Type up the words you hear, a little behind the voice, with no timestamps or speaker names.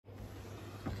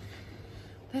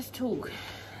Let's talk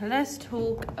about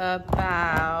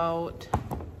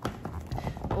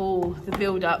the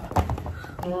build up.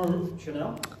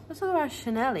 Chanel. Let's talk about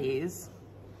Chanel's.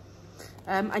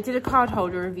 I did a card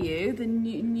holder review, the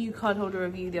new card holder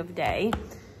review the other day.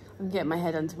 I'm getting my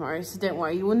hair done tomorrow, so don't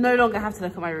worry, you will no longer have to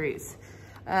look at my roots.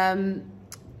 And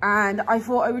I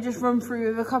thought I would just run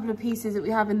through with a couple of pieces that we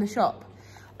have in the shop.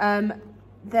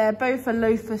 They're both a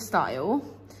loafer style,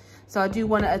 so I do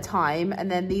one at a time, and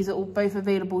then these are all both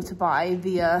available to buy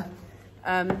via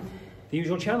the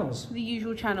usual channels. The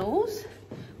usual channels,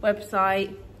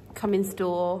 website, come in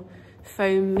store,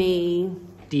 phone me,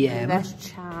 DM. Let's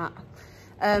chat.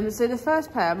 So the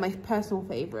first pair are my personal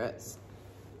favourites.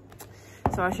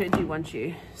 So I'll show you one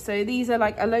shoe. So these are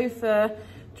like a loafer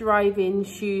driving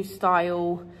shoe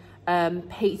style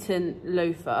patent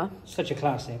loafer. Such a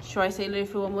classic. Shall I say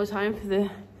loafer one more time for the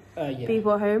yeah.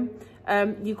 people at home?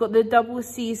 You've got the double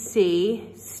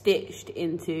CC stitched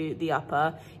into the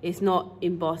upper. It's not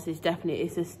embossed,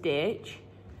 it's a stitch,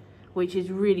 which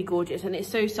is really gorgeous, and it's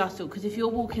so subtle because if you're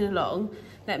walking along,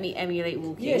 let me emulate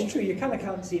walking. Yeah, it's true. You kind of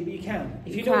can't see it, but you can.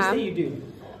 If you don't see, you do.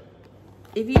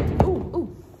 If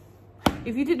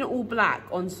you did an all black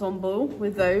ensemble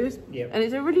with those, yep. And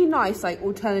it's a really nice like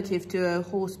alternative to a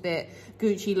horse bit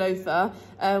Gucci loafer,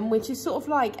 which is sort of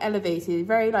like elevated,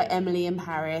 very like Emily in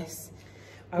Paris,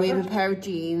 with a pair of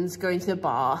jeans going to the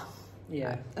bar.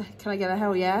 Yeah. Can I get a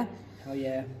hell yeah? Hell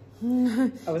yeah.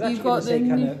 I was actually going to say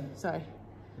kind of. Sorry.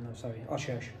 No, sorry. I'll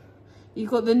shush. You've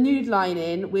got the nude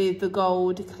lining with the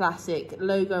gold classic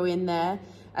logo in there.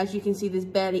 As you can see, there's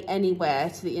barely any wear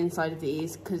to the inside of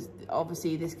these because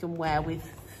obviously this can wear with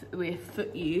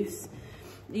foot use.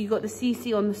 You've got the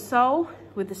CC on the sole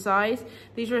with the size.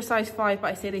 These are a size 5,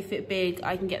 but I say they fit big.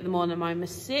 I can get them on and I'm a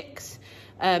 6,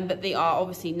 but they are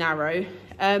obviously narrow.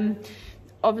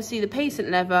 Obviously the patent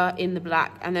leather in the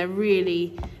black, and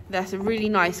that's a really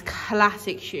nice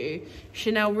classic shoe.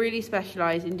 Chanel really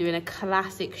specialise in doing a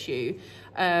classic shoe.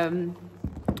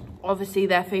 Obviously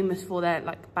they're famous for their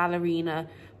like ballerina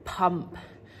pump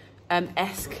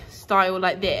esque style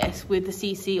like this with the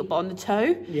CC on the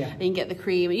toe. Yeah. And you can get the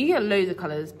cream. You get loads of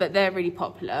colours, but they're really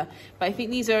popular. But I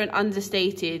think these are an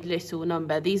understated little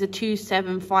number. These are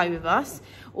 275 of us.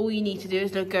 All you need to do is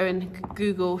go and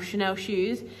Google Chanel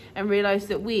shoes and realise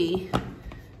that we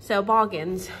sell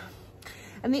bargains.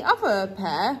 And the other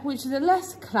pair, which is a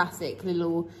less classic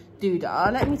little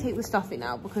doodah, let me take the stuffing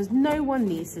out because no one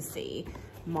needs to see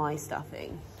my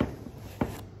stuffing.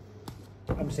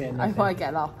 I'm saying I nothing. thought I'd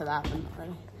get a laugh at that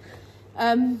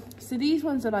one. So these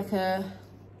ones are like a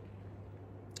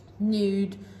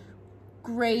nude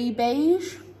grey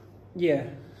beige. Yeah.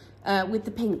 With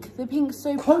the pink. The pink's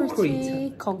so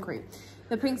pretty. Concrete.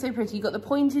 The pink's so pretty. You got the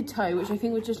pointed toe, which I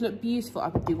think would just look beautiful. I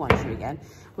could do one shoe again,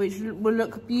 which will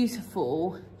look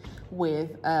beautiful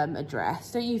with a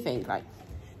dress. Don't you think? Like,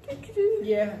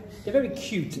 yeah, they're very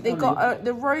cute. They got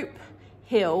the rope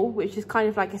heel, which is kind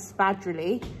of like a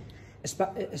spadrilly.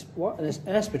 What? An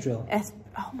espadrille?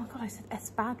 Oh my god, I said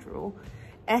espadrille.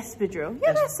 Espadrille.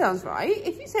 Yeah, that sounds right.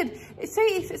 If you said,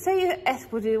 say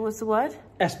espadrille, what's the word?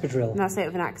 Espadrille. Now say it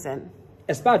with an accent.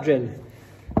 Espadrille.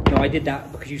 No, I did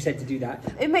that because you said to do that.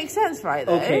 It makes sense, right,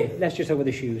 though? Okay, let's just over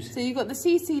the shoes. So you've got the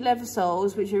CC leather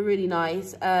soles, which are really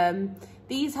nice.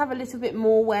 These have a little bit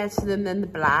more wear to them than the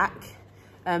black,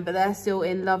 but they're still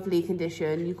in lovely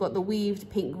condition. You've got the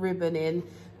weaved pink ribbon in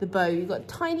the bow. You've got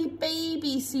tiny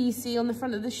baby CC on the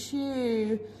front of the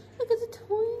shoe. Look at the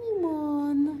tiny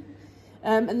one.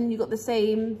 And then you've got the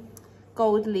same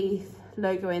gold leaf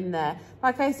logo in there.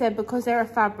 Like I said, because they're a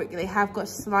fabric, they have got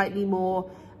slightly more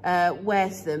wear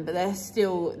to them, but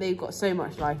they've got so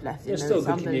much life left in them. They're still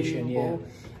good condition, yeah.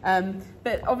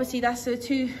 But obviously that's the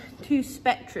two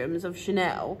spectrums of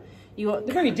Chanel. They're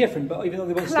very different, but even though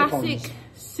they both classic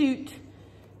suit,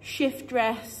 shift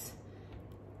dress,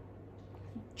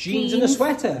 jeans and a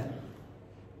sweater.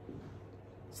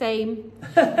 Same.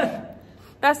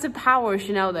 That's the power of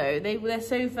Chanel though. They're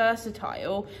so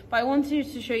versatile. But I wanted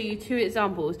to show you 2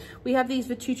 examples. We have these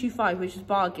for 225, which is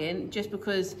bargain, just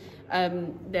because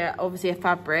they're obviously a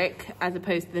fabric as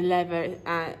opposed to the leather,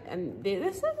 and they're a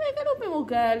little bit more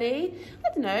girly. I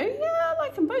don't know. Yeah, I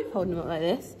like them both holding up like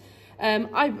this.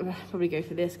 I'd probably go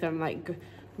for this because I'm like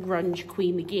grunge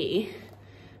Queen McGee.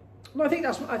 No, I think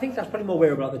that's probably more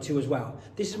wearable out of the 2 as well.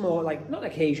 This is more like, not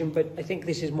occasion, but I think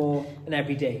this is more an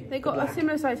everyday. They got a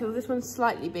similar size, well, this one's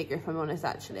slightly bigger if I'm honest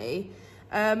actually.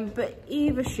 But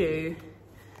either shoe,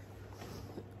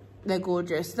 they're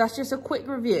gorgeous. That's just a quick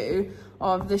review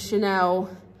of the Chanel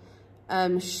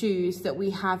shoes that we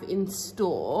have in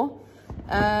store.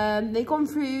 They've gone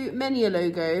through many a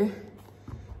logo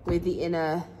with the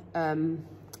inner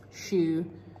shoe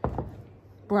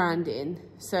branding.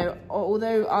 So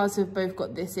although ours have both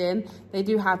got this in, they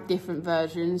do have different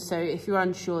versions. So if you're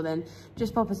unsure, then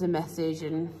just pop us a message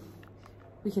and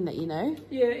we can let you know.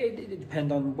 Yeah, it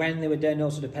depends on when they were done. It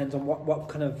also depends on what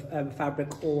kind of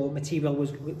fabric or material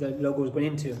the logo was going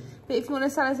into. But if you want to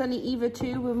sell us either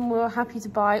two, we're happy to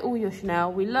buy all your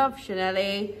Chanel. We love Chanel.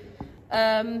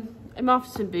 I'm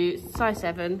after some boots, size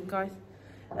 7, guys.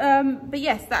 But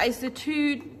yes, that is the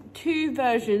two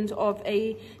versions of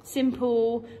a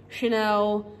simple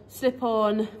Chanel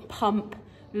slip-on pump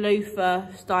loafer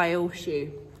style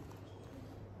shoe.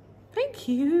 Thank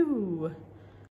you.